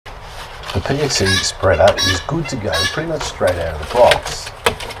The PXC spreader is good to go pretty much straight out of the box.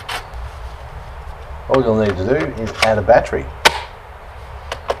 All you'll need to do is add a battery.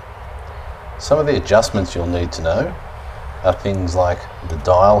 Some of the adjustments you'll need to know are things like the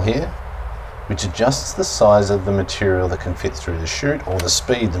dial here, which adjusts the size of the material that can fit through the chute or the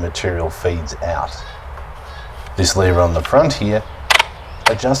speed the material feeds out. This lever on the front here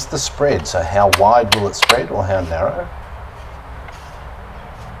adjusts the spread, so how wide will it spread or how narrow.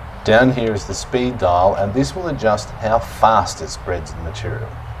 Down here is the speed dial, and this will adjust how fast it spreads the material.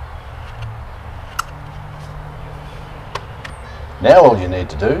 Now all you need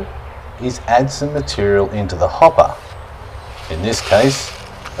to do is add some material into the hopper. In this case,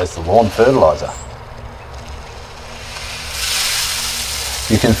 that's the lawn fertiliser.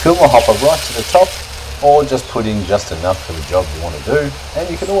 You can fill the hopper right to the top, or just put in just enough for the job you want to do, and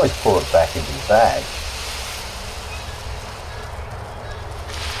you can always pour it back into your bag.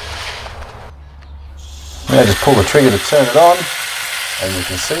 Now just pull the trigger to turn it on, and you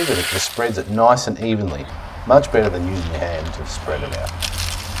can see that it just spreads it nice and evenly. Much better than using your hand to spread it out.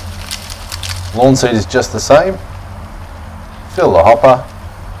 Lawn seed is just the same. Fill the hopper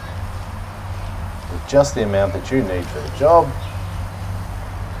with just the amount that you need for the job.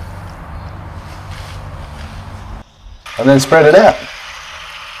 And then spread it out.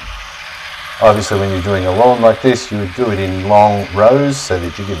 Obviously when you're doing a lawn like this, you would do it in long rows so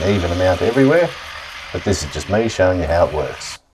that you get an even amount everywhere. But this is just me showing you how it works.